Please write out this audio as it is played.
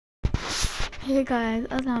Hey guys,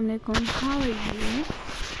 Assalamualaikum. How are you?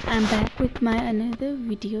 I'm back with my another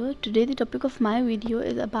video. Today the topic of my video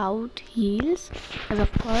is about heels, as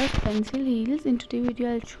of course pencil heels. In today's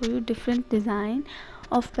video I'll show you different design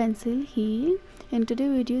of pencil heel. In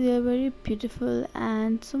today's video they are very beautiful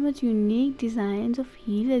and so much unique designs of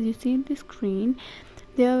heel. As you see in the screen,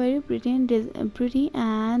 they are very pretty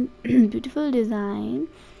and beautiful design.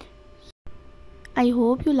 I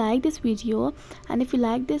hope you like this video, and if you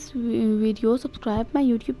like this video, subscribe my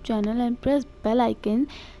YouTube channel and press bell icon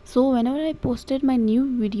so whenever I posted my new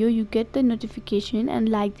video you get the notification. And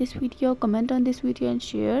like this video, comment on this video and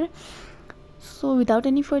share. So without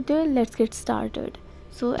any further, let's get started.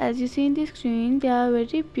 So as you see in the screen, they are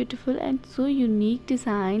very beautiful and so unique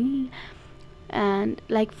design and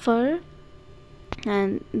like fur,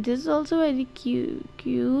 and this is also very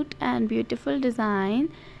cute and beautiful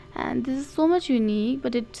design, and this is so much unique,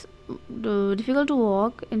 but it's difficult to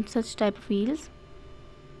walk in such type of heels.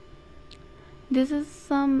 This is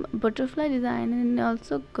some butterfly design and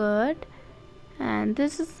also good, and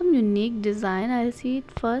this is some unique design. I see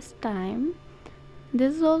it first time.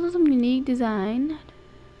 This is also some unique design.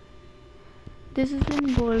 This is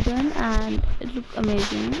in golden and it looks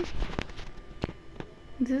amazing.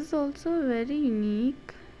 This is also very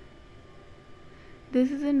unique. This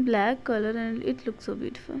is in black color and it looks so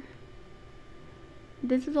beautiful.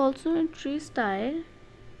 This is also in tree style.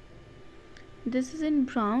 This is in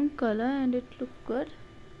brown color and it looks good.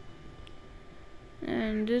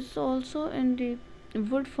 And this is also in the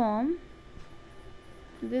wood form.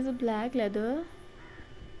 This is a black leather.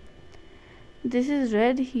 This is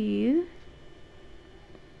red heel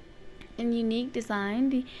in unique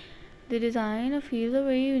design. The design of heels are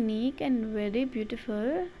very unique and very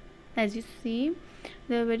beautiful. As you see,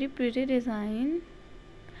 they are very pretty design,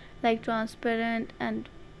 like transparent and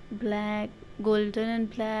black, golden and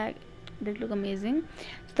black. They look amazing.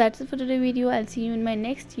 So that's it for today's video. I'll see you in my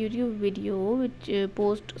next YouTube video, which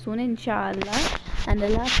post soon inshallah. And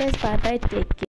Allah Hafiz. Bye bye. Take care.